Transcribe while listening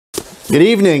Good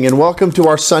evening and welcome to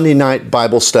our Sunday night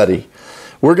Bible study.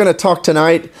 We're going to talk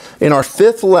tonight in our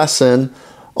fifth lesson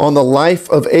on the life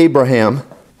of Abraham,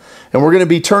 and we're going to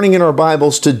be turning in our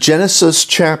Bibles to Genesis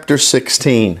chapter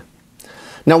 16.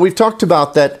 Now, we've talked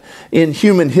about that in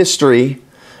human history,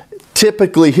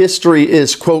 typically history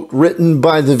is, quote, written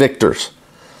by the victors.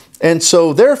 And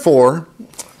so, therefore,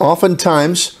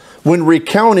 oftentimes when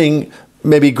recounting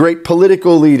maybe great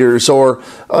political leaders or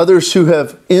others who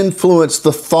have influenced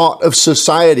the thought of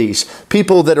societies,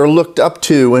 people that are looked up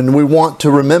to and we want to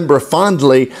remember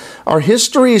fondly, our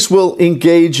histories will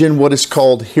engage in what is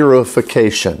called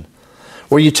heroification,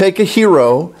 where you take a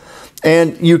hero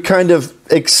and you kind of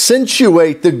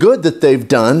accentuate the good that they've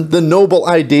done, the noble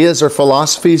ideas or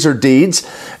philosophies or deeds,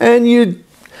 and you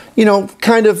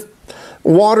kind of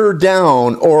water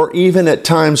down or even at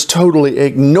times totally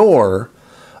ignore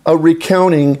a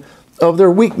recounting of their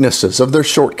weaknesses, of their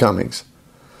shortcomings.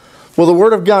 Well, the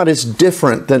Word of God is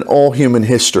different than all human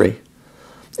history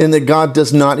in that God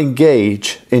does not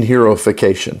engage in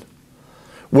heroification.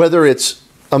 Whether it's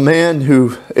a man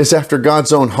who is after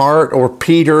God's own heart, or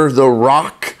Peter the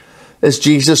rock, as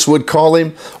Jesus would call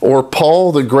him, or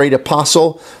Paul the great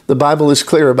apostle, the Bible is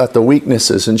clear about the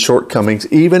weaknesses and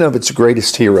shortcomings, even of its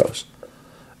greatest heroes.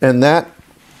 And that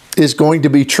is going to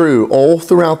be true all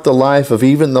throughout the life of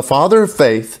even the father of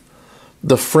faith,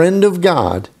 the friend of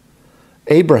God,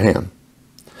 Abraham.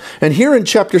 And here in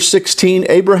chapter 16,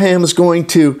 Abraham is going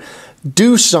to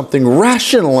do something,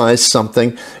 rationalize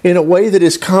something in a way that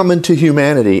is common to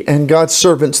humanity and God's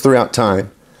servants throughout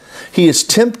time. He is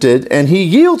tempted and he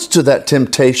yields to that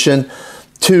temptation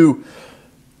to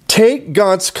take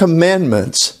God's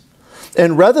commandments,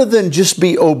 and rather than just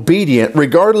be obedient,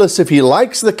 regardless if he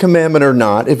likes the commandment or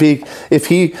not, if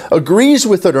he agrees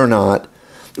with it or not,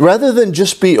 rather than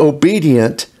just be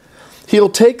obedient, he'll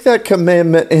take that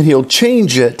commandment and he'll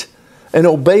change it and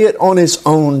obey it on his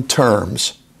own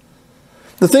terms.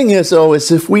 The thing is, though,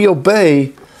 is if we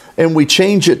obey and we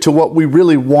change it to what we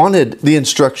really wanted the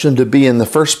instruction to be in the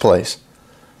first place,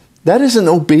 that isn't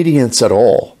obedience at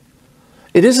all.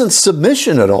 It isn't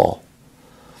submission at all.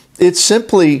 It's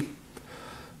simply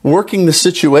working the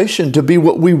situation to be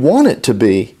what we want it to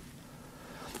be.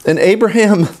 And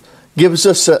Abraham gives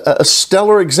us a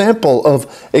stellar example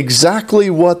of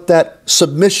exactly what that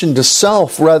submission to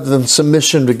self rather than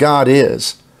submission to God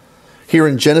is, here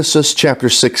in Genesis chapter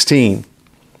 16.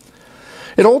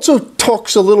 It also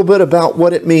talks a little bit about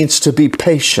what it means to be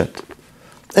patient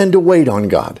and to wait on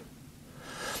God.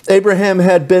 Abraham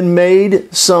had been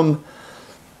made some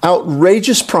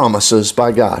outrageous promises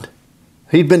by God.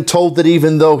 He'd been told that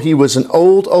even though he was an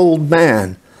old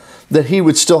man, that he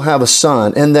would still have a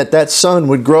son, and that son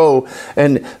would grow,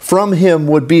 and from him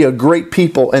would be a great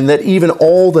people, and that even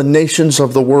all the nations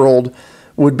of the world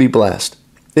would be blessed.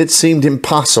 It seemed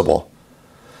impossible.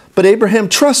 But Abraham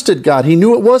trusted God. He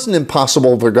knew it wasn't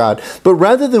impossible for God. But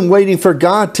rather than waiting for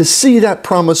God to see that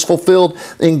promise fulfilled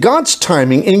in God's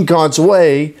timing, in God's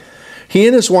way, he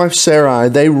and his wife Sarai,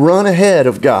 they run ahead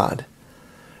of God.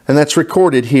 And that's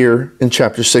recorded here in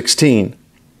chapter 16.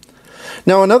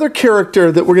 Now, another character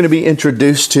that we're going to be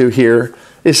introduced to here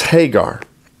is Hagar.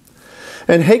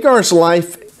 And Hagar's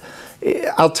life,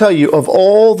 I'll tell you, of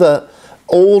all the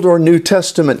Old or New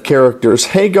Testament characters,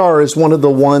 Hagar is one of the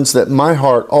ones that my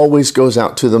heart always goes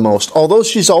out to the most. Although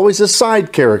she's always a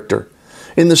side character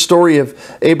in the story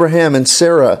of Abraham and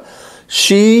Sarah,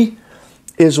 she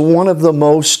is one of the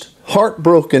most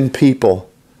heartbroken people.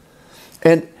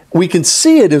 And we can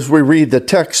see it as we read the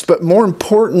text, but more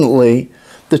importantly,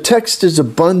 the text is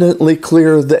abundantly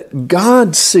clear that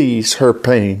God sees her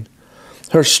pain,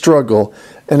 her struggle,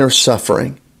 and her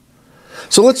suffering.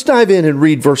 So let's dive in and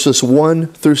read verses 1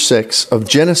 through 6 of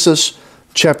Genesis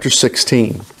chapter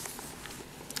 16.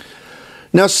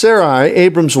 Now Sarai,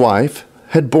 Abram's wife,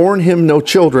 had borne him no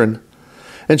children,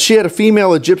 and she had a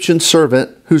female Egyptian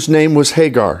servant whose name was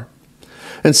Hagar.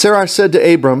 And Sarai said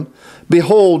to Abram,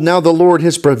 "Behold, now the Lord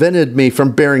has prevented me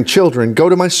from bearing children. Go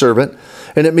to my servant,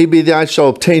 and it may be that I shall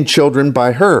obtain children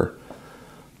by her."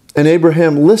 And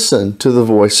Abraham listened to the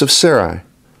voice of Sarai.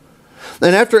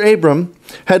 And after Abram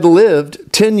had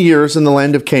lived 10 years in the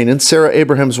land of Canaan, Sarah,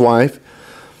 Abraham's wife,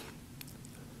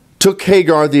 took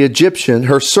Hagar the Egyptian,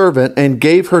 her servant, and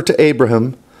gave her to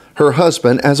Abraham, her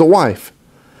husband, as a wife,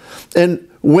 and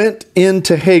went in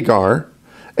to Hagar,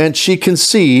 and she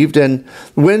conceived, and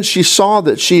when she saw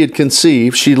that she had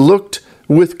conceived, she looked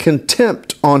with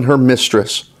contempt on her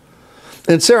mistress.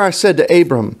 And Sarai said to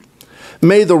Abram,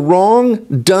 "May the wrong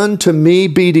done to me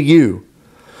be to you.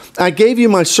 I gave you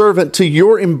my servant to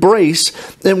your embrace,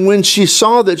 and when she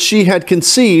saw that she had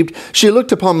conceived, she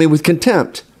looked upon me with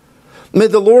contempt. May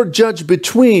the Lord judge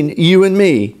between you and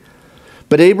me."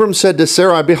 But Abram said to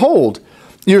Sarai, "Behold,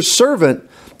 your servant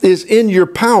is in your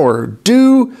power.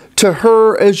 Do to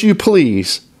her as you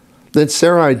please." Then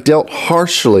Sarai dealt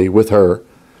harshly with her,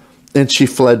 and she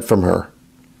fled from her.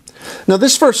 Now,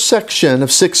 this first section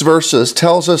of 6 verses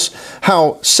tells us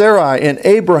how Sarai and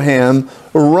Abraham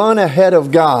run ahead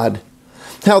of God,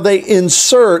 how they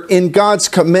insert in God's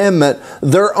commandment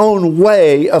their own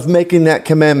way of making that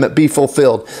commandment be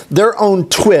fulfilled, their own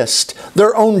twist,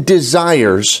 their own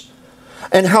desires,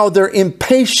 and how their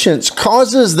impatience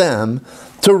causes them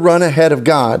to run ahead of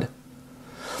God.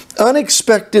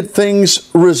 Unexpected things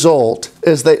result,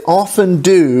 as they often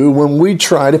do when we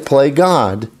try to play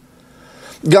God.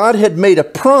 God had made a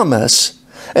promise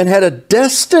and had a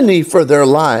destiny for their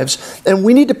lives, and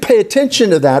we need to pay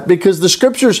attention to that, because the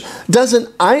Scriptures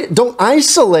don't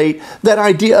isolate that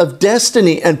idea of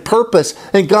destiny and purpose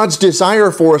and God's desire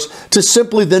for us to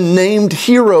simply the named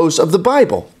heroes of the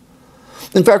Bible.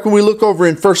 In fact, when we look over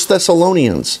in 1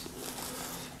 Thessalonians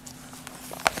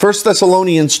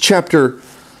chapter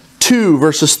 2,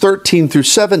 verses 13 through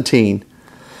 17,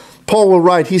 Paul will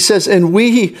write, he says, "And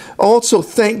we also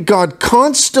thank God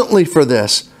constantly for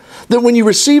this, that when you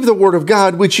received the word of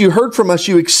God, which you heard from us,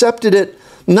 you accepted it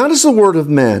not as the word of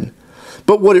men,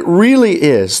 but what it really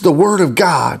is, the word of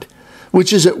God,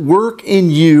 which is at work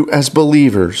in you as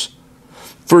believers.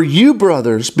 For you,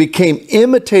 brothers, became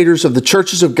imitators of the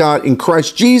churches of God in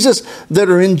Christ Jesus that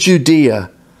are in Judea.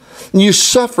 You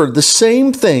suffered the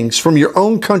same things from your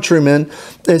own countrymen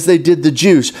as they did the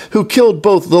Jews, who killed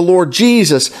both the Lord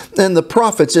Jesus and the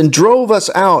prophets and drove us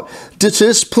out to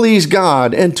displease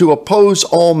God and to oppose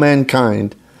all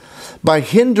mankind, by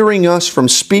hindering us from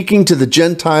speaking to the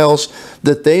Gentiles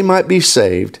that they might be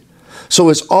saved. So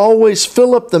as always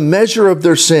fill up the measure of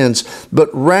their sins, but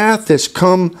wrath has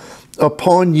come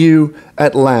upon you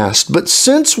at last. But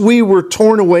since we were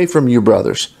torn away from you,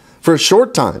 brothers, for a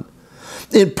short time,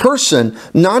 in person,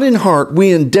 not in heart,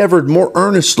 we endeavored more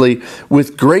earnestly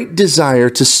with great desire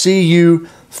to see you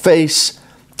face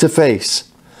to face."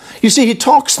 You see, he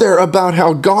talks there about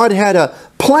how God had a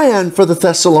plan for the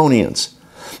Thessalonians.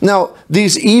 Now,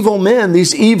 these evil men,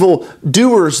 these evil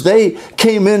doers, they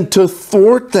came in to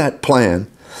thwart that plan.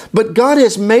 But God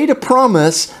has made a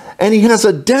promise, and He has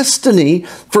a destiny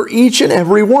for each and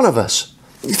every one of us.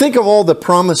 Think of all the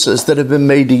promises that have been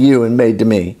made to you and made to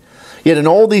me. Yet in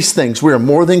all these things, we are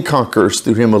more than conquerors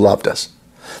through Him who loved us.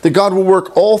 That God will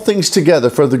work all things together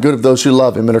for the good of those who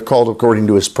love Him and are called according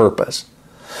to His purpose.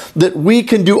 That we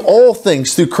can do all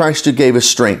things through Christ who gave us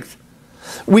strength.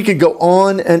 We could go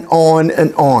on and on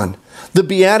and on. The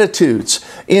Beatitudes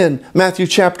in Matthew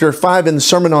chapter 5 in the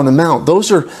Sermon on the Mount,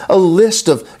 those are a list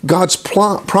of God's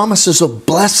promises of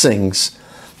blessings,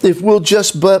 if we'll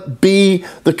just but be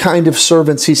the kind of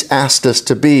servants He's asked us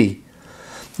to be.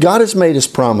 God has made His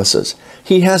promises.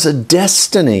 He has a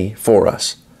destiny for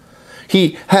us.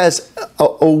 He has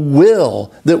a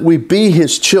will that we be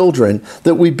His children,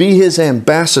 that we be His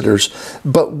ambassadors.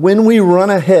 But when we run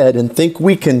ahead and think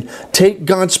we can take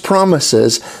God's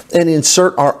promises and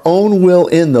insert our own will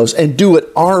in those and do it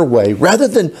our way, rather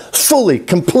than fully,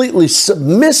 completely,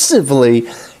 submissively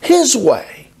His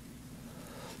way,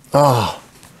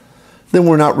 then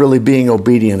we're not really being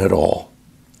obedient at all.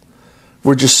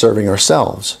 We're just serving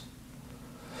ourselves.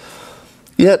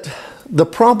 Yet, the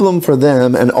problem for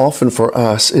them, and often for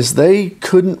us, is they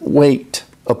couldn't wait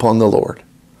upon the Lord.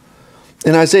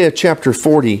 In Isaiah chapter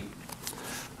 40,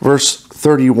 verse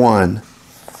 31,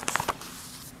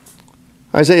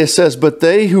 Isaiah says, "But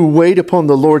they who wait upon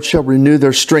the Lord shall renew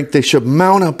their strength. They shall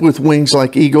mount up with wings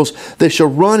like eagles. They shall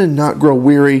run and not grow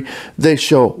weary. They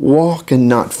shall walk and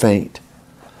not faint."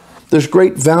 There's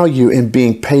great value in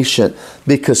being patient,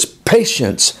 because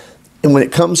patience, and when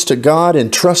it comes to God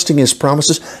and trusting His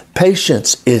promises,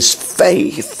 patience is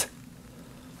faith.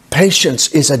 Patience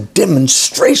is a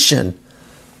demonstration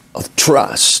of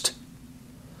trust.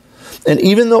 And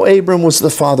even though Abram was the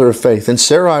father of faith, and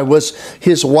Sarai was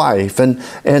his wife, and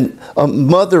a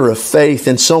mother of faith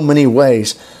in so many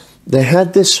ways, they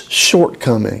had this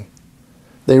shortcoming.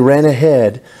 They ran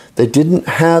ahead. They didn't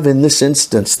have, in this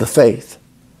instance, the faith,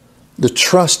 the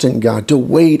trust in God, to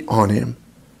wait on Him,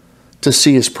 to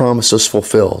see His promises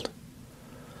fulfilled.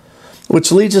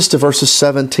 Which leads us to verses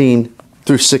 17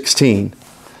 through 16.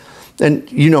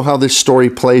 And you know how this story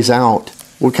plays out.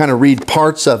 We'll kind of read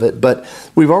parts of it, but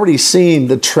we've already seen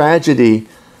the tragedy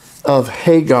of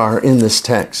Hagar in this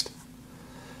text.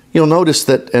 You'll notice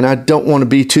that, and I don't want to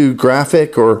be too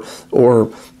graphic or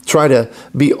try to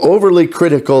be overly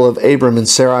critical of Abram and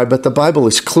Sarai, but the Bible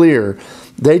is clear.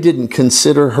 They didn't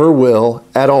consider her will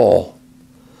at all.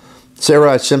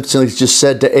 Sarai simply just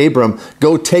said to Abram,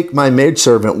 go take my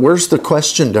maidservant. Where's the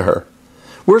question to her?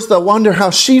 Where's the wonder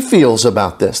how she feels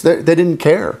about this? They didn't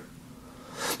care.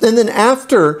 And then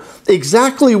after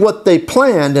exactly what they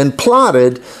planned and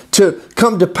plotted to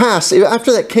come to pass,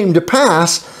 after that came to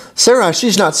pass, Sarai,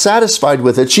 she's not satisfied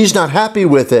with it. She's not happy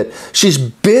with it. She's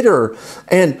bitter,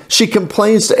 and she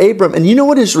complains to Abram. And you know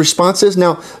what his response is?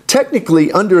 Now,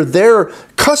 technically, under their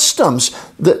customs,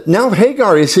 now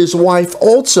Hagar is his wife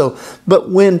also.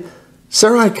 But when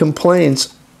Sarai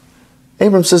complains,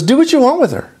 Abram says, do what you want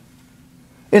with her.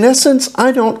 In essence,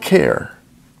 I don't care.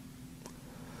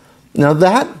 Now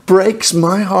that breaks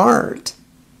my heart.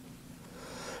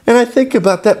 And I think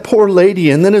about that poor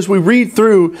lady, and then as we read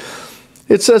through,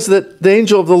 it says that the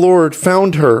angel of the Lord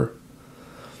found her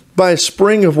by a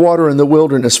spring of water in the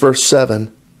wilderness, verse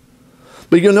 7.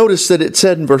 But you'll notice that it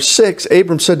said in verse 6,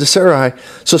 Abram said to Sarai,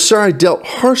 so Sarai dealt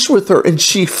harsh with her, and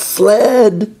she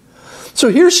fled. So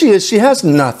here she is, she has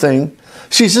nothing.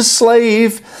 She's a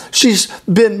slave. She's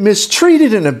been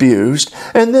mistreated and abused.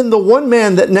 And then the one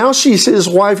man that now she's his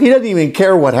wife, he doesn't even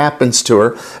care what happens to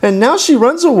her. And now she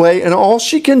runs away, and all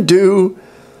she can do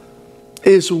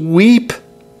is weep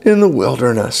in the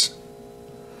wilderness.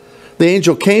 The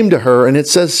angel came to her, and he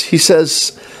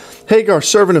says, Hagar,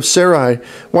 servant of Sarai,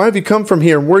 why have you come from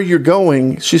here? Where you're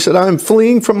going? She said, I am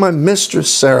fleeing from my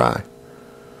mistress Sarai.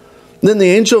 Then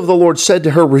the angel of the Lord said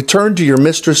to her, return to your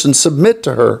mistress and submit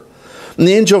to her. And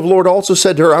the angel of the Lord also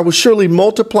said to her, I will surely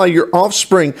multiply your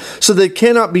offspring so they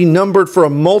cannot be numbered for a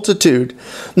multitude.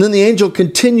 And then the angel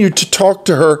continued to talk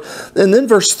to her. And then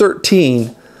verse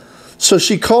 13, so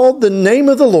she called the name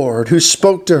of the Lord who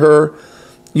spoke to her,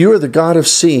 you are the God of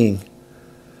seeing.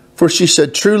 For she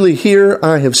said, truly here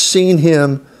I have seen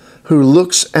him who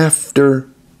looks after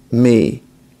me.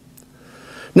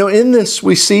 Now in this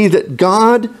we see that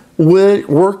God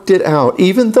worked it out.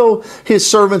 Even though his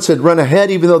servants had run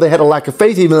ahead, even though they had a lack of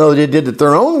faith, even though they did it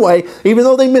their own way, even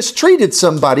though they mistreated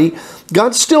somebody,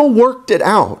 God still worked it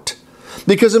out.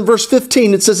 Because in verse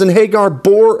 15 it says, and Hagar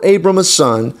bore Abram a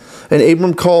son, and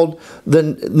Abram called the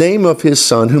name of his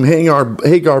son, whom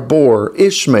Hagar bore,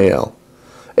 Ishmael.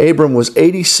 Abram was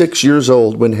 86 years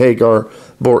old when Hagar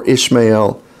bore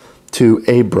Ishmael to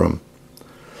Abram.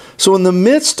 So in the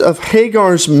midst of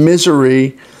Hagar's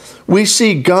misery, we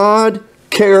see God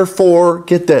care for,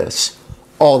 get this,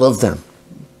 all of them.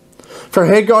 For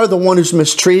Hagar, the one who's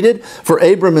mistreated. For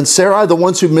Abram and Sarai, the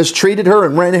ones who mistreated her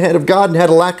and ran ahead of God and had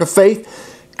a lack of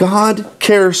faith. God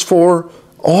cares for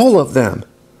all of them.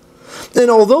 And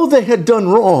although they had done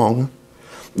wrong,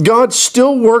 God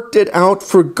still worked it out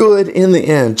for good in the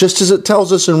end. Just as it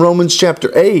tells us in Romans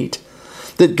chapter 8,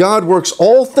 that God works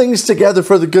all things together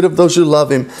for the good of those who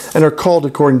love him and are called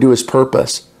according to his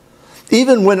purpose.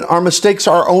 Even when our mistakes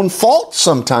are our own fault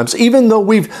sometimes, even though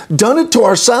we've done it to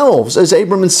ourselves, as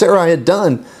Abram and Sarai had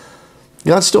done,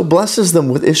 God still blesses them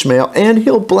with Ishmael, and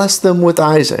he'll bless them with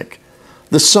Isaac,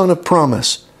 the son of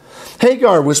promise.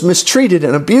 Hagar was mistreated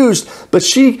and abused, but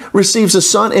she receives a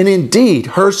son, and indeed,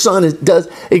 her son does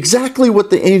exactly what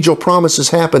the angel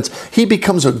promises happens. He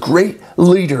becomes a great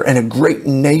leader and a great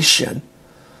nation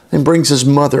and brings his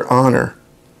mother honor.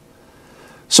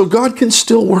 So God can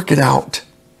still work it out.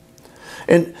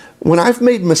 And when I've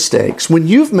made mistakes, when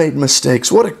you've made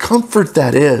mistakes, what a comfort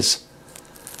that is.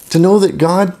 To know that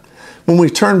God, when we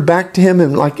turn back to him,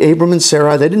 and like Abram and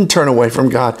Sarai, they didn't turn away from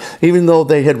God. Even though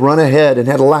they had run ahead and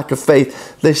had a lack of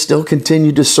faith, they still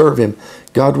continued to serve him.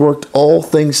 God worked all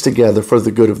things together for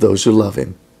the good of those who love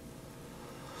him.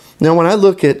 Now when I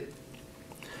look at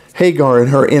Hagar and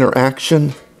her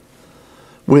interaction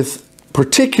with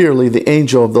particularly the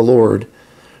angel of the Lord,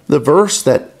 the verse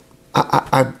that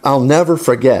I'll never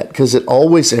forget, because it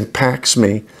always impacts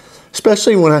me,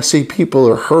 especially when I see people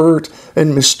are hurt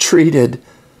and mistreated.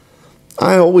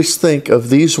 I always think of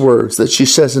these words that she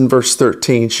says in verse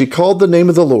 13. She called the name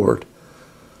of the Lord.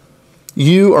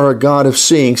 You are a God of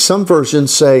seeing. Some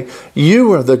versions say,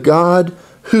 you are the God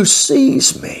who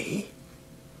sees me.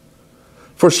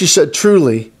 For she said,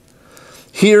 truly,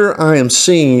 here I am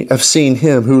I've seen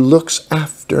him who looks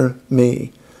after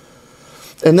me.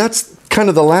 And that's kind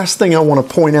of the last thing I want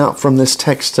to point out from this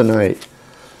text tonight,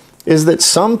 is that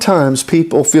sometimes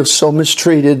people feel so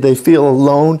mistreated, they feel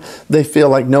alone, they feel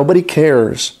like nobody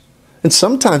cares. And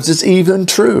sometimes it's even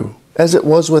true, as it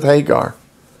was with Hagar.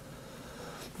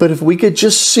 But if we could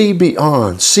just see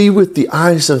beyond, see with the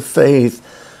eyes of faith,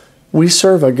 we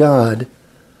serve a God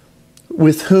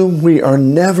with whom we are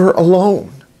never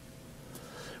alone.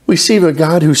 We see a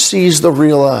God who sees the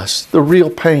real us, the real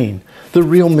pain, the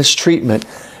real mistreatment.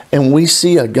 And we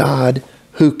see a God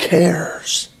who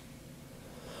cares.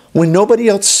 When nobody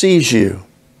else sees you,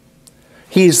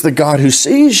 He is the God who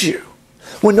sees you.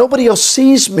 When nobody else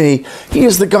sees me, He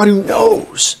is the God who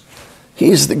knows.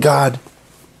 He is the God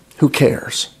who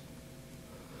cares.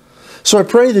 So I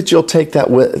pray that you'll take that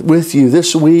with you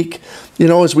this week. You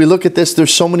know, as we look at this,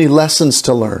 there's so many lessons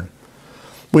to learn.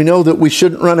 We know that we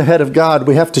shouldn't run ahead of God.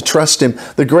 We have to trust Him.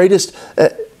 The greatest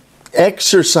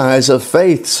exercise of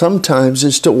faith sometimes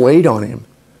is to wait on Him.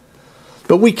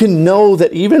 But we can know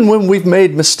that even when we've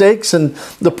made mistakes and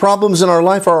the problems in our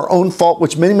life are our own fault,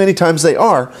 which many, many times they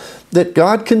are, that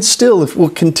God can still, if we'll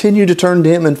continue to turn to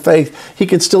Him in faith, He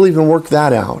can still even work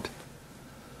that out.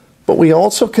 But we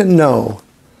also can know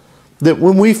that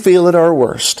when we feel at our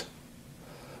worst,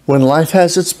 when life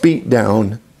has its beat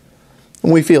down,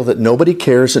 and we feel that nobody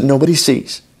cares and nobody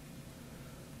sees,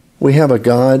 we have a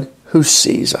God who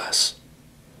sees us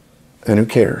and who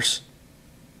cares.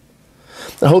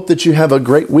 I hope that you have a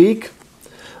great week.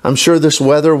 I'm sure this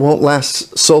weather won't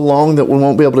last so long that we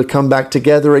won't be able to come back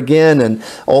together again, and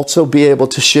also be able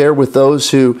to share with those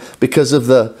who, because of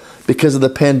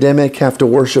the pandemic, have to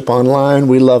worship online.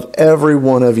 We love every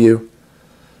one of you,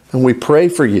 and we pray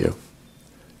for you.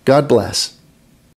 God bless.